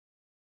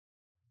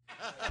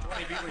He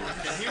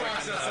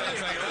walks outside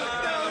and like,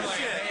 oh,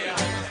 shit.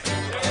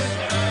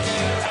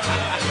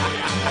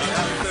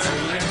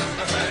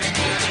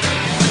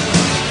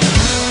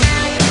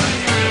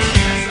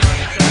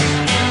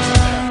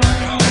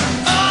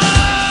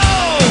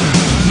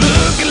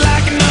 Looking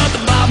like another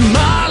Bob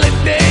Marley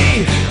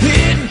day,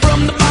 hitting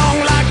from the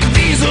bong like a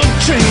diesel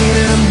train,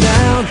 and I'm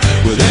down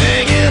with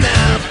hanging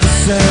out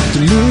this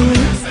afternoon.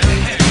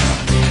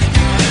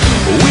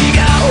 We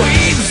got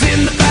weeds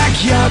in the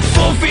backyard,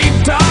 4 feet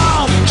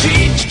tall.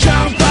 Cheech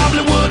Chong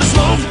probably would have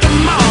smoked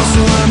them all,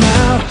 so I'm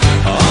out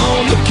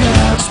on the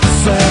couch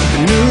this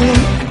afternoon.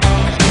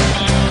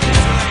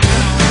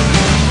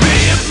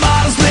 Beer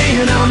bottles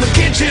laying on the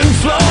kitchen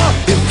floor.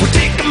 If we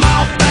take them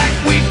all back,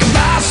 we can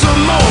buy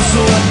some more.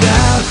 So I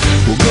doubt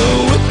we'll go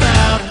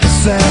without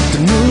this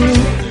afternoon.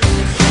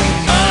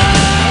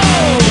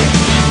 Oh,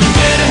 you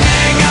better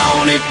hang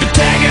on if you're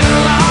tagging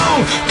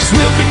along, 'cause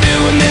we'll be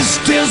doing this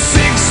till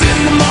 6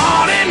 in the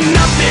morning.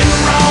 Nothing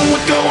wrong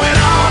with going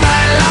all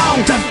night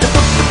long. Time to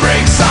put the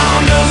brakes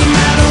on. Doesn't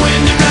matter when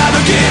you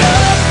rather get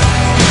up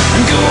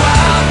and go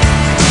out.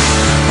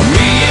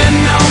 Me and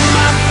all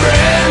my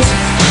friends,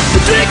 we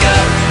drink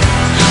up,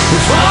 we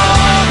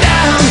fall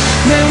down,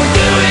 then we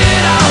do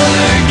it all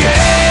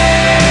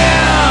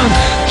again.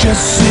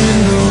 Just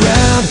sitting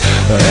around,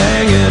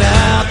 hanging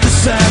out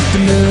this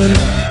afternoon.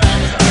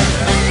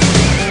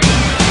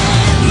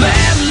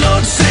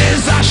 Landlord says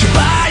I should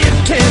buy a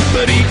tent,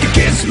 but he can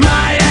kiss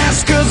my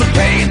ass 'cause I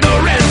paid the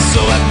rent.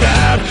 So I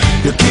doubt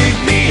he'll kick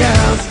me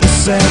out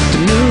this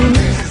afternoon.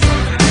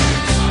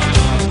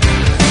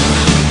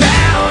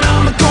 Down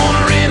on the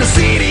corner in a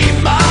CD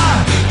bar,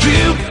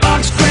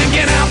 jukebox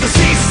cranking out the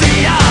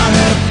CCR.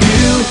 Had a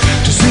few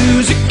to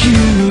Suzy Q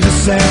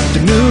this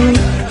afternoon.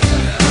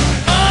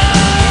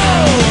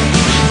 Oh,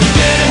 you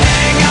better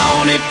hang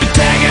on if you're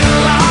tagging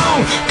along,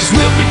 'cause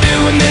we'll be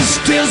doing this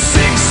till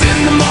 6 in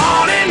the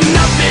morning.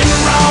 Nothing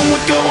wrong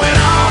with going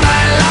all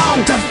night long.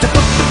 Time to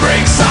put the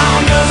brakes on.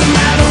 Doesn't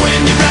matter when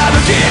you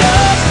rather get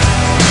up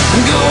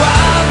and go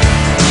out.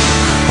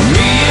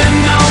 Me and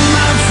all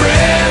my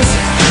friends,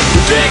 we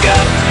drink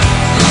up,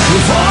 we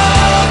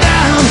fall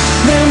down,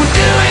 then we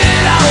do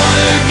it all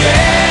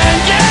again.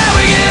 Yeah,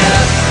 we get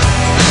up,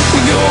 we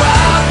go out.